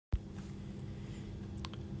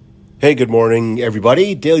Hey, good morning,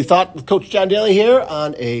 everybody. Daily Thought with Coach John Daly here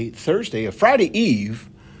on a Thursday, a Friday Eve,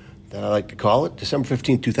 that I like to call it, December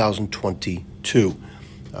 15th, 2022.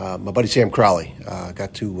 My buddy Sam Crowley,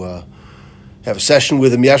 got to have a session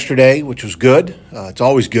with him yesterday, which was good. It's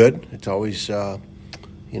always good. It's always,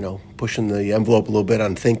 pushing the envelope a little bit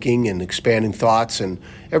on thinking and expanding thoughts. And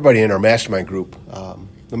everybody in our mastermind group, no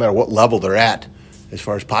matter what level they're at as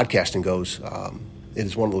far as podcasting goes, it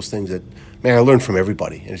is one of those things that, man, I learn from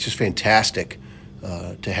everybody. And it's just fantastic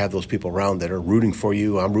to have those people around that are rooting for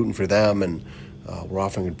you. I'm rooting for them, and we're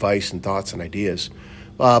offering advice and thoughts and ideas.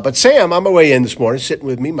 But Sam, on my way in this morning, sitting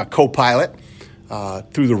with me, my co-pilot,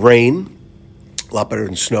 through the rain. A lot better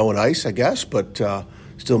than snow and ice, I guess, but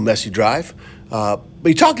still a messy drive. But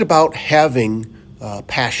he talked about having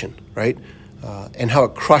passion, right? And how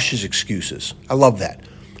it crushes excuses. I love that.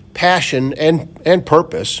 Passion and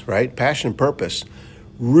purpose, right? Passion and purpose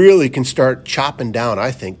really can start chopping down,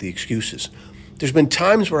 I think, the excuses. There's been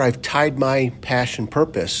times where I've tied my passion,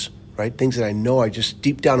 purpose, right? Things that I know I just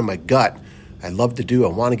deep down in my gut, I love to do, I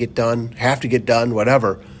want to get done, have to get done,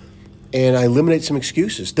 whatever. And I eliminate some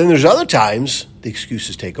excuses. Then there's other times the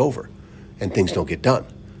excuses take over and things don't get done.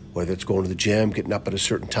 Whether it's going to the gym, getting up at a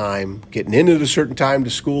certain time, getting in at a certain time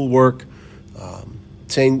to school, work,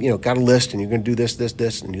 saying, got a list and you're going to do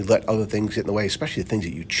this, and you let other things get in the way, especially the things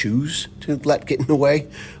that you choose to let get in the way,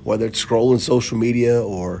 whether it's scrolling social media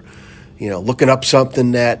or, looking up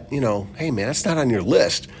something that, hey, man, that's not on your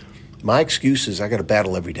list. My excuses, I got to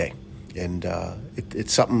battle every day. And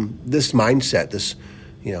it's something, this mindset,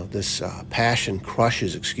 this passion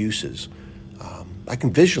crushes excuses. I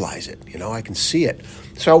can visualize it, I can see it.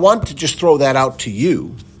 So I want to just throw that out to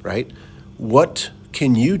you, right? What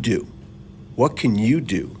can you do? What can you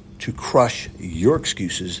do to crush your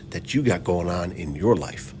excuses that you got going on in your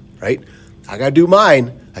life, right? I got to do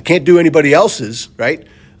mine. I can't do anybody else's, right?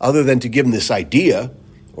 Other than to give them this idea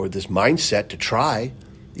or this mindset to try.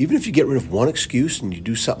 Even if you get rid of one excuse and you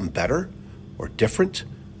do something better or different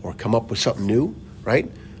or come up with something new,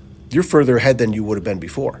 right? You're further ahead than you would have been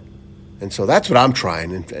before. And so that's what I'm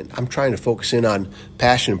trying. And I'm trying to focus in on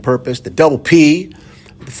passion and purpose. The double P,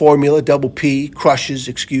 the formula, double P, crushes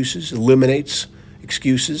excuses, eliminates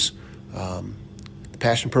excuses. The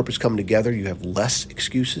passion and purpose come together. You have less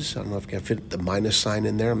excuses. I don't know if I can fit the minus sign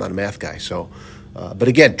in there. I'm not a math guy. But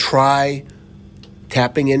again, try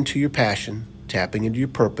tapping into your passion, tapping into your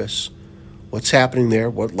purpose. What's happening there?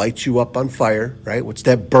 What lights you up on fire, right? What's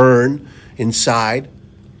that burn inside?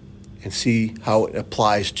 And see how it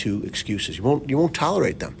applies to excuses. You won't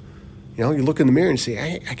tolerate them. You look in the mirror and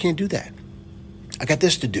say, I can't do that. I got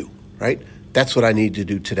this to do, right? That's what I need to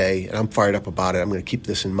do today, and I'm fired up about it. I'm going to keep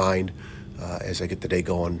this in mind as I get the day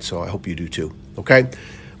going, so I hope you do too, okay?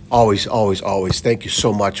 Always, always, always, thank you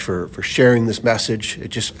so much for sharing this message. It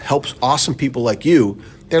just helps awesome people like you.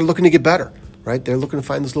 They're looking to get better, right? They're looking to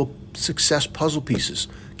find those little success puzzle pieces.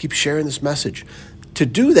 Keep sharing this message. To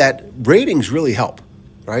do that, ratings really help.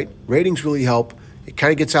 Right? Ratings really help. It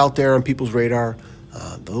kind of gets out there on people's radar.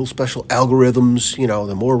 The little special algorithms,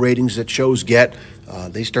 the more ratings that shows get,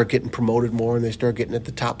 they start getting promoted more and they start getting at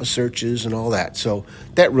the top of searches and all that. So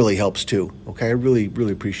that really helps too. Okay, I really,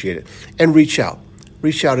 really appreciate it. And reach out.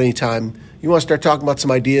 Reach out anytime. You want to start talking about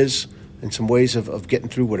some ideas and some ways of getting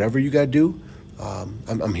through whatever you got to do.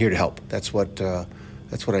 I'm here to help. That's what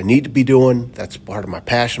I need to be doing. That's part of my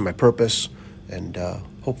passion, my purpose. And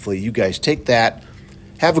hopefully you guys take that.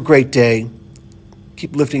 Have a great day.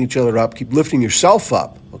 Keep lifting each other up. Keep lifting yourself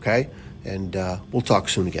up, okay? And we'll talk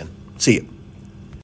soon again. See you.